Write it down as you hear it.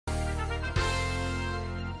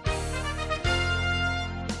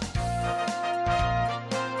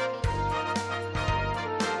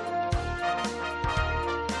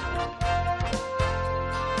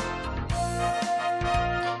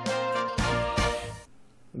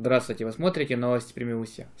Здравствуйте, вы смотрите Новости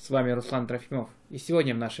Примиусья. С вами Руслан Трофимов. И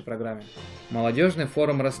сегодня в нашей программе молодежный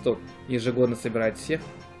форум «Росток» ежегодно собирает всех,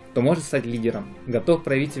 кто может стать лидером, готов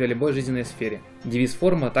проявить себя в любой жизненной сфере. Девиз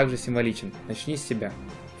форума также символичен «Начни с себя».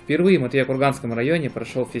 Впервые в Матвеево-Курганском районе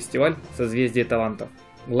прошел фестиваль «Созвездие талантов».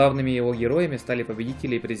 Главными его героями стали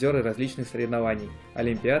победители и призеры различных соревнований,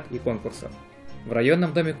 олимпиад и конкурсов. В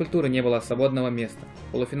районном доме культуры не было свободного места.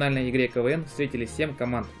 В полуфинальной игре КВН встретились 7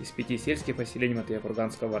 команд из 5 сельских поселений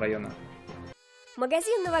Матвеево-Курганского района.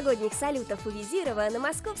 Магазин новогодних салютов у Визирова на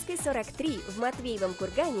Московской 43 в Матвеевом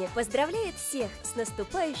Кургане поздравляет всех с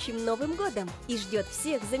наступающим Новым годом и ждет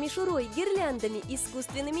всех за мишурой, гирляндами,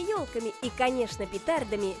 искусственными елками и, конечно,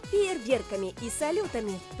 петардами, фейерверками и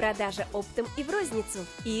салютами. Продажа оптом и в розницу.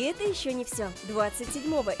 И это еще не все. 27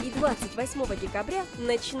 и 28 декабря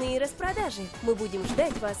ночные распродажи. Мы будем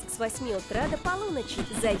ждать вас с 8 утра до полуночи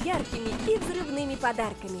за яркими и взрывными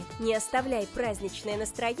подарками. Не оставляй праздничное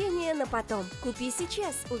настроение на потом. Купи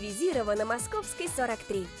сейчас у Визирова на Московской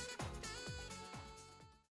 43.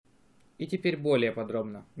 И теперь более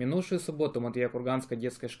подробно. В минувшую субботу в Матвеево-Курганской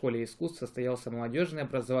детской школе искусств состоялся молодежный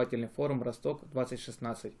образовательный форум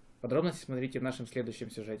 «Росток-2016». Подробности смотрите в нашем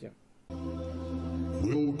следующем сюжете.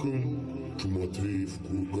 Welcome to Матвеев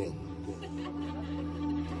Курган.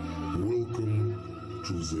 Welcome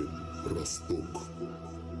to the Росток.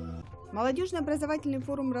 Молодежный образовательный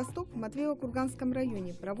форум «Росток» в Матвеево-Курганском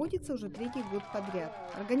районе проводится уже третий год подряд.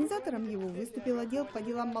 Организатором его выступил отдел по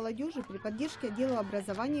делам молодежи при поддержке отдела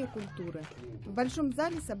образования и культуры. В большом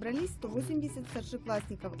зале собрались 180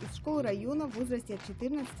 старшеклассников из школ района в возрасте от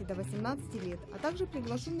 14 до 18 лет, а также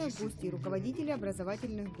приглашенные гости и руководители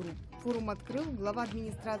образовательных групп. Форум открыл глава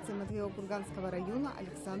администрации Матвеево-Курганского района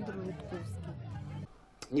Александр Рудковский.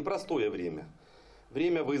 Непростое время,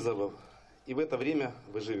 время вызовов. И в это время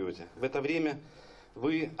вы живете. В это время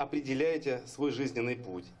вы определяете свой жизненный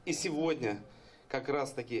путь. И сегодня как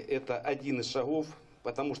раз-таки это один из шагов,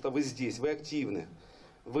 потому что вы здесь, вы активны.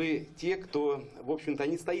 Вы те, кто, в общем-то,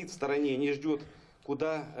 не стоит в стороне, не ждет,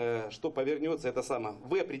 куда, что повернется это самое.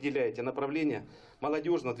 Вы определяете направление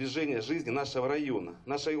молодежного движения жизни нашего района,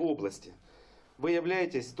 нашей области. Вы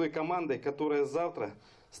являетесь той командой, которая завтра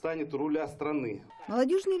станет у руля страны.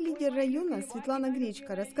 Молодежный лидер района Светлана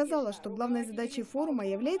Гречко рассказала, что главной задачей форума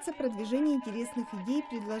является продвижение интересных идей и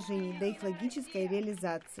предложений до их логической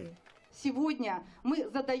реализации. Сегодня мы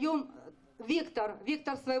задаем вектор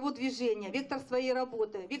своего движения, вектор своей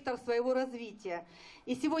работы, вектор своего развития.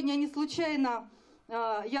 И сегодня не случайно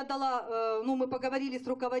я дала, мы поговорили с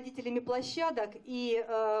руководителями площадок, и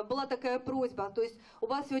была такая просьба, то есть у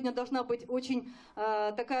вас сегодня должна быть очень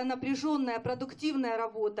такая напряженная, продуктивная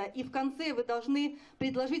работа, и в конце вы должны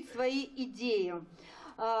предложить свои идеи.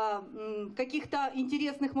 Каких-то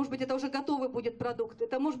интересных, может быть, это уже готовый будет продукт,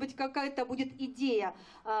 это может быть какая-то будет идея,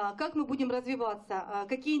 как мы будем развиваться,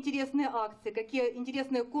 какие интересные акции, какие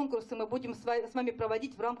интересные конкурсы мы будем с вами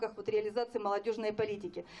проводить в рамках реализации молодежной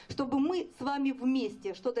политики, чтобы мы с вами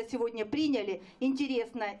вместе что-то сегодня приняли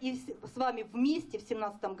интересное и с вами вместе в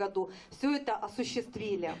 2017 году все это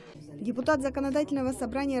осуществили. Депутат Законодательного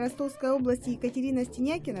собрания Ростовской области Екатерина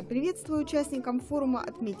Стенякина, приветствуя участникам форума,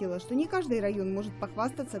 отметила, что не каждый район может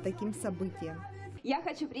похвастаться таким событием. Я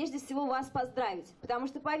хочу прежде всего вас поздравить, потому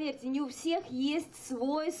что, поверьте, не у всех есть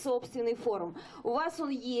свой собственный форум. У вас он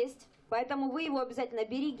есть, поэтому вы его обязательно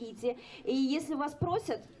берегите. И если вас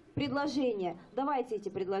просят предложения, давайте эти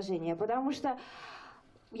предложения, потому что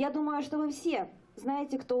я думаю, что вы все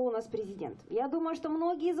знаете, кто у нас президент. Я думаю, что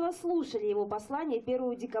многие из вас слушали его послание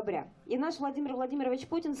 1 декабря. И наш Владимир Владимирович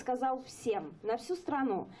Путин сказал всем, на всю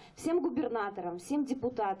страну, всем губернаторам, всем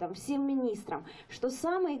депутатам, всем министрам, что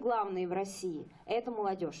самые главные в России – это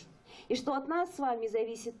молодежь. И что от нас с вами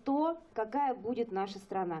зависит то, какая будет наша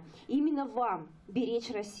страна. И именно вам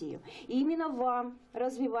беречь Россию. И именно вам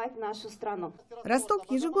развивать нашу страну. Росток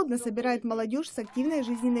ежегодно собирает молодежь с активной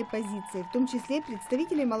жизненной позицией, в том числе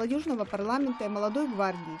представителей молодежного парламента и молодой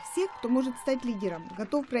гвардии. Всех, кто может стать лидером,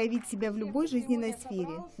 готов проявить себя в любой жизненной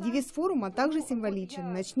сфере. Девиз форума также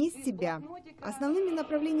символичен «Начни с себя». Основными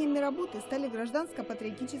направлениями работы стали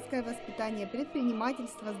гражданско-патриотическое воспитание,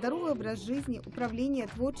 предпринимательство, здоровый образ жизни, управление,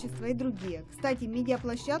 творчество и другие. Кстати,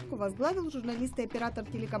 медиаплощадку возглавил журналист и оператор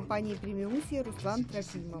телекомпании «Примиусья» Руслан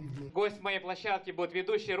Трофимов. Гость моей площадки будет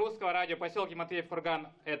ведущий русского радио поселки Матвеев-Курган.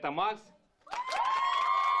 Это Макс.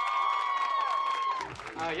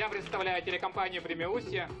 Я представляю телекомпанию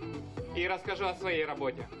 «Примиусья» и расскажу о своей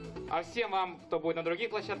работе. А всем вам, кто будет на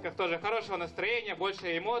других площадках, тоже хорошего настроения,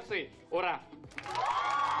 больше эмоций. Ура!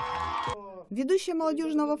 Ведущие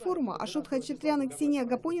молодежного форума Ашот Хачатрян и Ксения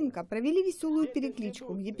Гапоненко провели веселую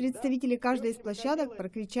перекличку, где представители каждой из площадок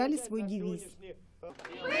прокричали свой девиз.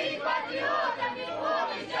 Быть патриотами,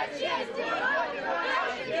 помнить о чести, Родину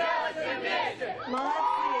делать вместе!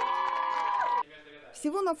 Молодцы!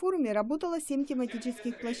 Всего на форуме работало 7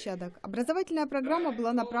 тематических площадок. Образовательная программа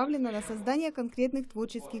была направлена на создание конкретных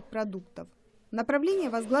творческих продуктов.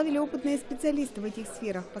 Направление возглавили опытные специалисты в этих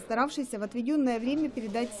сферах, постаравшиеся в отведенное время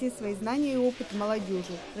передать все свои знания и опыт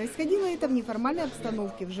молодежи. Происходило это в неформальной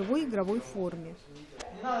обстановке, в живой игровой форме.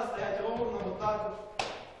 Не надо стоять ровно, вот так вот.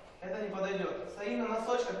 Это не подойдет. Стои на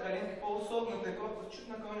носочках, коленки полусогнутые, корпус чуть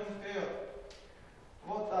наклонен вперед.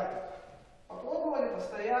 Вот так. Попробовали,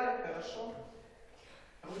 постояли, хорошо.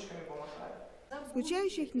 Ручками помахали.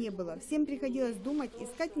 Скучающих не было. Всем приходилось думать,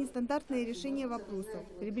 искать нестандартные решения вопросов.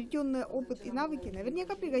 Приобретенный опыт и навыки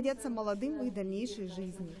наверняка пригодятся молодым в их дальнейшей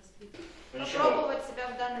жизни. Попробовать себя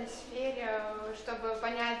в данной сфере, чтобы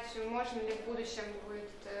понять, можно ли в будущем будет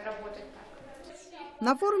работать так.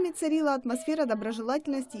 На форуме царила атмосфера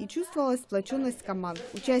доброжелательности и чувствовалась сплоченность команд.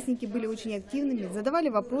 Участники были очень активными, задавали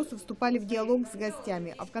вопросы, вступали в диалог с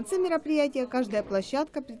гостями. А в конце мероприятия каждая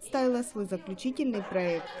площадка представила свой заключительный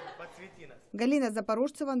проект. Галина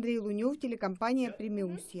Запорожцева, Андрей Лунев, телекомпания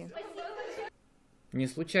 «Примиусья». Не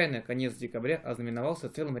случайно конец декабря ознаменовался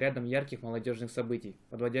целым рядом ярких молодежных событий,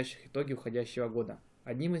 подводящих итоги уходящего года.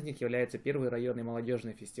 Одним из них является первый районный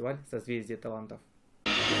молодежный фестиваль «Созвездие талантов».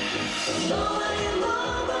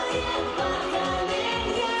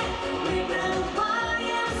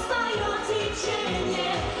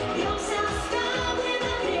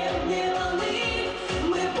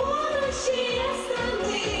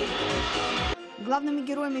 Главными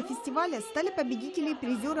героями фестиваля стали победители и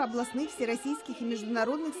призеры областных, всероссийских и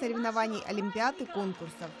международных соревнований, олимпиад и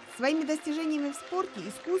конкурсов. Своими достижениями в спорте,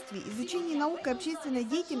 искусстве, изучении наук и общественной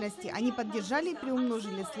деятельности они поддержали и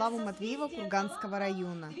приумножили славу Матвеево-Курганского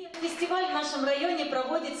района. Фестиваль в нашем районе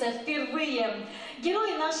проводится впервые.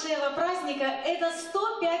 Герои нашего праздника – это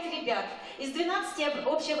 105 ребят из 12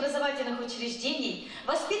 общеобразовательных учреждений,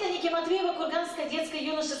 воспитанники Матвеево-Курганской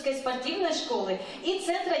детско-юношеской спортивной школы и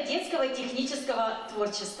Центра детского и технического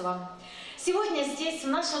творчества. Сегодня здесь, в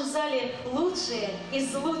нашем зале, лучшие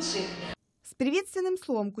из лучших. С приветственным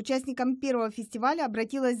словом к участникам первого фестиваля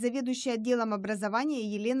обратилась заведующая отделом образования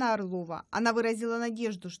Елена Орлова. Она выразила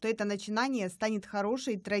надежду, что это начинание станет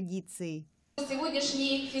хорошей традицией.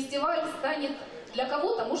 Сегодняшний фестиваль станет для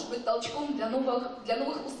кого-то, может быть, толчком для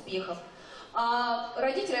новых успехов. А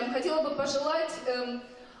родителям хотела бы пожелать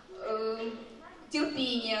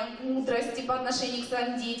терпения, мудрости по отношению к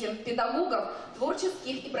своим детям, педагогов,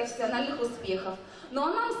 творческих и профессиональных успехов. Ну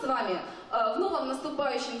а нам с вами в новом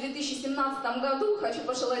наступающем 2017 году хочу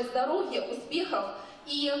пожелать здоровья, успехов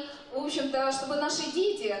и, в общем-то, чтобы наши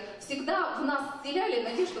дети всегда в нас вселяли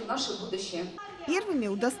надежду в наше будущее. Первыми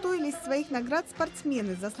удостоились своих наград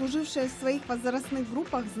спортсмены, заслужившие в своих возрастных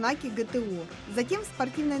группах знаки ГТО. Затем в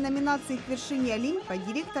спортивной номинации «К вершине Олимпа»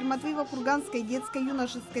 директор Матвеево-Курганской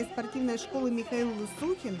детско-юношеской спортивной школы Михаил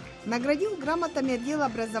Лысухин наградил грамотами отдела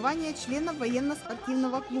образования членов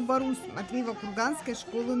военно-спортивного клуба «Русь» Матвеево-Курганской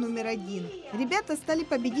школы номер 1. Ребята стали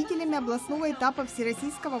победителями областного этапа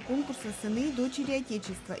всероссийского конкурса «Сыны и дочери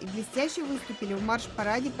Отечества» и блестяще выступили в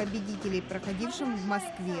марш-параде победителей, проходившем в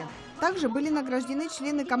Москве. Также были награждены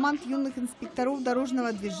члены команд юных инспекторов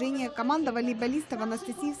дорожного движения, команда волейболистов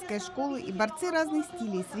Анастасиевской школы и борцы разных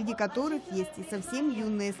стилей, среди которых есть и совсем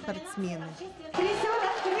юные спортсмены. Призер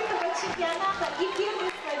открытого чемпионата и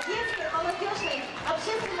первенства детской молодежной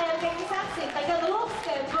общественной организации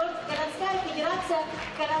Таганрогская городская федерация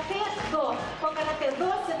карате-до по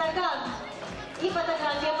карате-до Синаган. И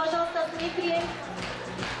фотография, пожалуйста, Дмитрий.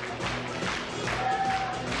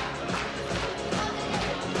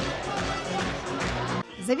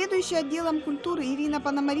 Заведующая отделом культуры Ирина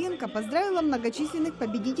Пономаренко поздравила многочисленных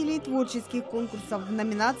победителей творческих конкурсов в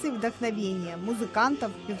номинации «Вдохновение» –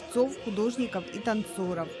 музыкантов, певцов, художников и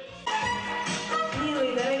танцоров.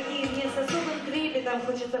 Милые, дорогие, мне с особым трепетом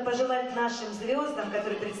хочется пожелать нашим звездам,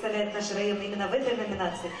 которые представляют наш район именно в этой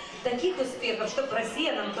номинации, таких успехов, чтобы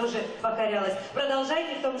Россия нам тоже покорялась.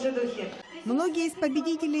 Продолжайте в том же духе. Многие из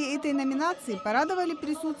победителей этой номинации порадовали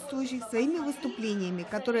присутствующих своими выступлениями,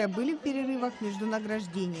 которые были в перерывах между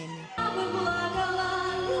награждениями.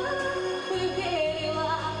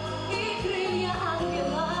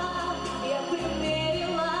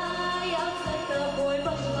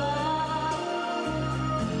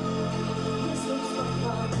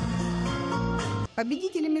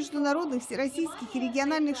 Победители международных, всероссийских и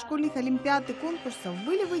региональных школьных олимпиад и конкурсов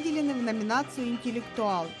были выделены в номинацию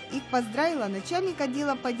 «Интеллектуал». Их поздравила начальник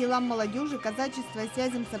отдела по делам молодежи, казачества и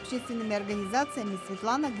связям с общественными организациями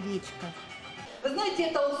Светлана Гречко. Вы знаете,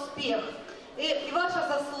 это успех. И ваша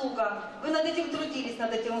заслуга. Вы над этим трудились,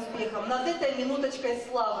 над этим успехом, над этой минуточкой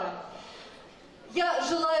славы. Я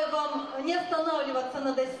желаю вам не останавливаться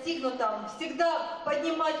на достигнутом, всегда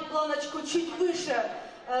поднимать планочку чуть выше,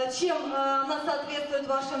 чем она соответствует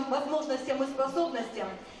вашим возможностям и способностям.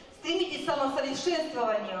 Стремитесь к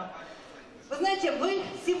самосовершенствованию. Вы знаете, вы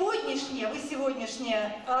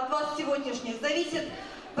сегодняшние, от вас сегодняшних зависит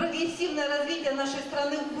прогрессивное развитие нашей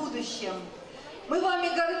страны в будущем. Мы вами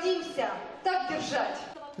гордимся. Так держать.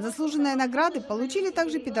 Заслуженные награды получили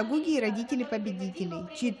также педагоги и родители победителей,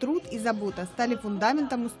 чей труд и забота стали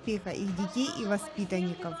фундаментом успеха их детей и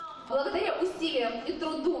воспитанников. Благодаря усилиям и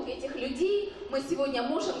труду этих людей мы сегодня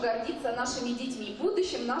можем гордиться нашими детьми,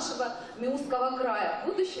 будущим нашего Миусского края,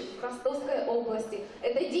 будущим Ростовской области.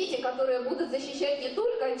 Это дети, которые будут защищать не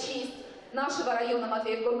только честь нашего района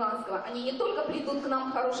Матвеев-Курганского, они не только придут к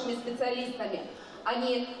нам хорошими специалистами,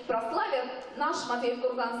 они прославят наш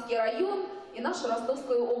Матвеев-Курганский район и нашу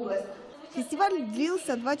Ростовскую область. Фестиваль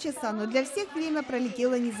длился 2 часа, но для всех время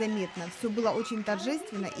пролетело незаметно. Все было очень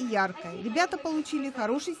торжественно и ярко. Ребята получили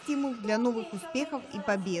хороший стимул для новых успехов и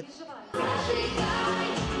побед.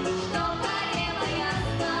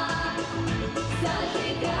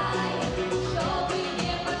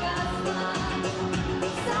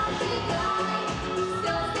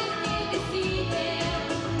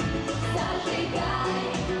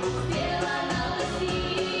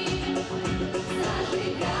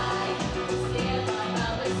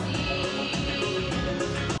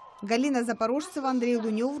 Галина Запорожцева, Андрей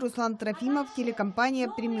Лунев, Руслан Трофимов, телекомпания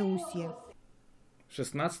 «Примиусья».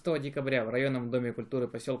 16 декабря в районном доме культуры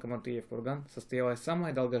поселка Матвеев-Курган состоялось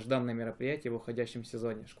самое долгожданное мероприятие в уходящем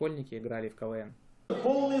сезоне. Школьники играли в КВН.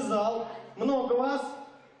 Полный зал, много вас,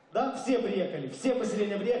 да, все приехали, все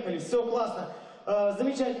поселения приехали, все классно.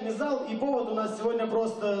 Замечательный зал, и повод у нас сегодня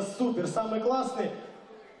просто супер, самый классный.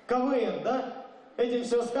 КВН, да? Этим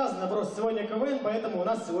все сказано, просто сегодня КВН, поэтому у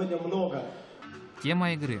нас сегодня много.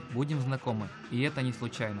 Тема игры «Будем знакомы», и это не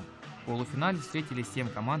случайно. В полуфинале встретились 7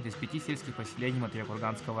 команд из 5 сельских поселений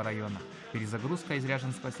Матвеев-Курганского района. Перезагрузка из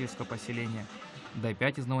Ряженского сельского поселения,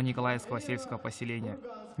 Д5 из Новониколаевского сельского поселения,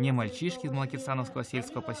 не мальчишки из Малокирсановского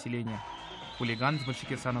сельского поселения, хулиган из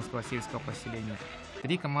Большекирсановского сельского поселения,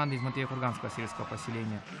 3 команды из Матвеев-Курганского сельского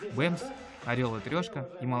поселения, БЭМС, Орел и Трешка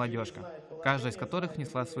и Молодежка, каждая из которых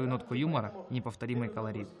внесла свою нотку юмора и неповторимый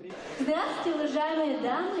колорит. Здравствуйте, уважаемые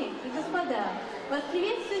дамы и господа! Вас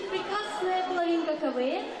приветствует прекрасная половинка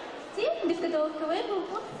КВН, те, без которых КВН был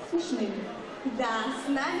просто смешным. Да, с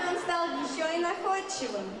нами он стал еще и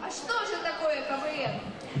находчивым. А что же такое КВН?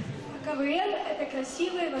 КВН – это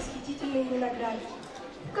красивые, восхитительные виноградники.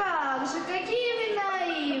 Как же, какие вы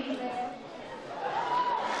наивные!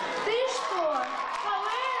 Ты что?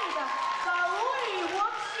 КВН-то калорий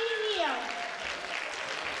вовсе нет!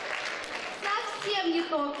 Совсем не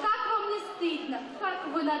то! Как вам не стыдно? Как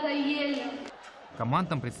вы надоели!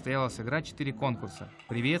 Командам предстояло сыграть 4 конкурса –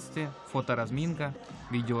 приветствие, фоторазминка,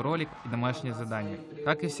 видеоролик и домашнее задание.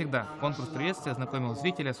 Как и всегда, конкурс приветствия знакомил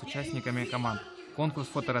зрителя с участниками команд. Конкурс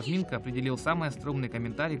фоторазминка определил самый остроумный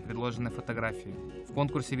комментарий к предложенной фотографии. В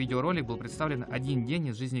конкурсе видеоролик был представлен один день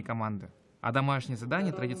из жизни команды. А домашнее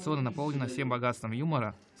задание традиционно наполнено всем богатством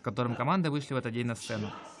юмора, с которым команды вышли в этот день на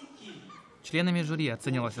сцену. Членами жюри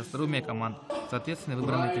оценивалось остроумие команд, соответственно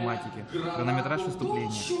выбранной тематике, хронометраж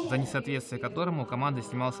выступления, за несоответствие которому у команды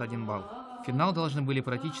снимался 1 балл. В финал должны были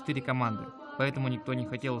пройти 4 команды, поэтому никто не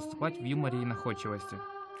хотел уступать в юморе и находчивости.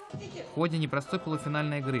 В ходе непростой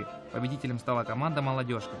полуфинальной игры победителем стала команда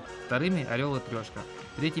 «Молодежка», вторыми «Орел и Трешка»,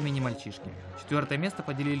 третьими «Не мальчишки». 4-е место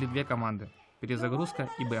поделили 2 команды – «Перезагрузка»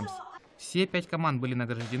 и «БЭМС». Все 5 команд были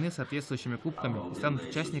награждены соответствующими кубками и станут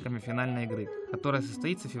участниками финальной игры, которая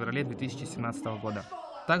состоится в феврале 2017 года.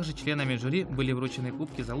 Также членами жюри были вручены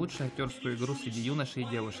кубки за лучшую актерскую игру среди юношей и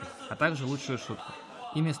девушек, а также лучшую шутку.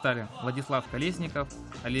 Ими стали Владислав Колесников,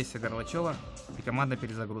 Олеся Горлачева и команда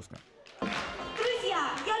 «Перезагрузка».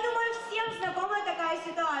 Друзья, я думаю, всем знакома такая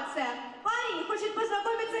ситуация. Парень хочет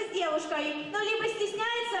познакомиться с девушкой, но либо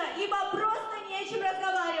стесняется, либо просто не о чем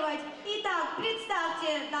разговаривать. Итак,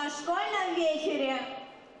 представьте, на школьном вечере.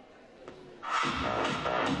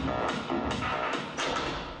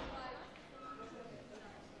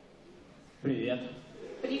 Привет.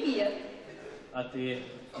 Привет. А ты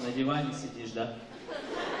на диване сидишь, да?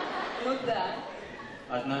 Ну да.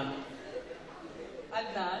 Одна?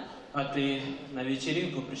 Одна. А ты на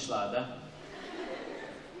вечеринку пришла, да?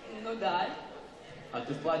 Ну да. А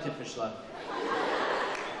ты в платье пришла?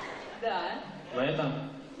 Да. В этом?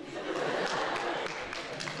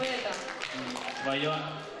 В этом. Твое?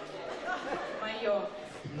 Мое.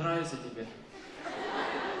 Нравится тебе?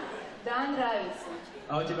 Да, нравится.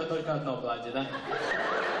 А у тебя только одно платье, да?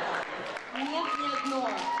 Нет, не одно.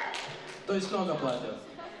 То есть много платьев?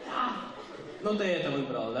 Да. Ну ты это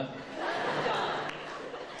выбрала, да?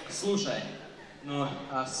 Да. Слушай, ну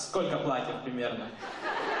а сколько платьев примерно?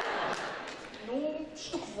 Ну,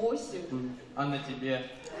 штук 8. А на тебе?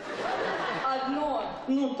 Одно.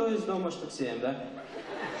 Ну, то есть дома штук 7, да?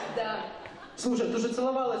 Да. Слушай, ты же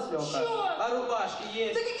целовалась, Лёха. Чё? А рубашки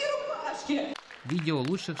есть? Да какие рубашки? Видео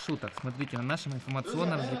лучших шуток смотрите на нашем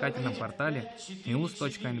информационно-развлекательном портале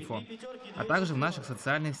news.info, а также в наших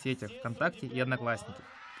социальных сетях ВКонтакте и Одноклассники,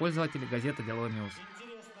 пользователи газеты «Деловой News».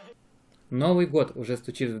 Новый год уже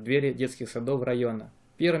стучит в двери детских садов района.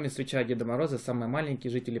 Первыми встречают Деда Мороза самые маленькие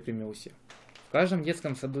жители Примиусья. В каждом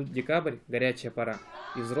детском саду декабрь – горячая пора,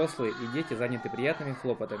 и взрослые, и дети заняты приятными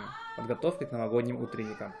хлопотами, подготовкой к новогодним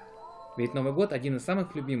утренникам. Ведь Новый год – один из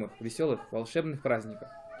самых любимых, веселых, волшебных праздников.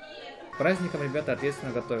 К праздникам ребята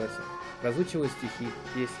ответственно готовятся, разучивают стихи,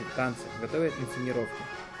 песни, танцы, готовят инсценировки.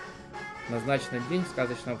 В назначенный день в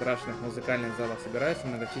сказочно украшенных музыкальных залах собираются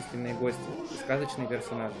многочисленные гости и сказочные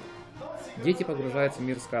персонажи. Дети погружаются в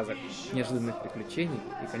мир сказок, неожиданных приключений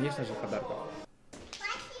и, конечно же, подарков.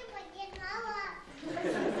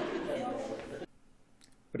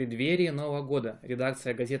 В преддверии Нового года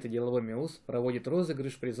редакция газеты «Деловой News» проводит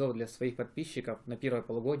розыгрыш призов для своих подписчиков на первое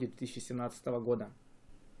полугодие 2017 года.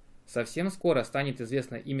 Совсем скоро станет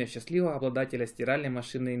известно имя счастливого обладателя стиральной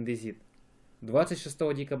машины «Индезит».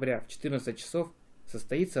 26 декабря в 14 часов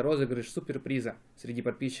состоится розыгрыш суперприза среди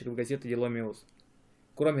подписчиков газеты «Деловой News».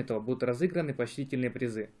 Кроме того, будут разыграны поощрительные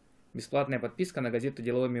призы, бесплатная подписка на газету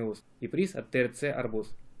 «Деловой News» и приз от ТРЦ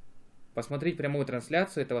 «Арбуз». Посмотреть прямую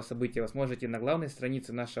трансляцию этого события вы сможете на главной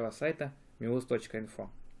странице нашего сайта meus.info.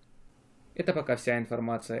 Это пока вся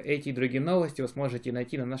информация. Эти и другие новости вы сможете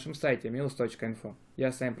найти на нашем сайте meus.info.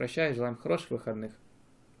 Я с вами прощаюсь, желаем хороших выходных.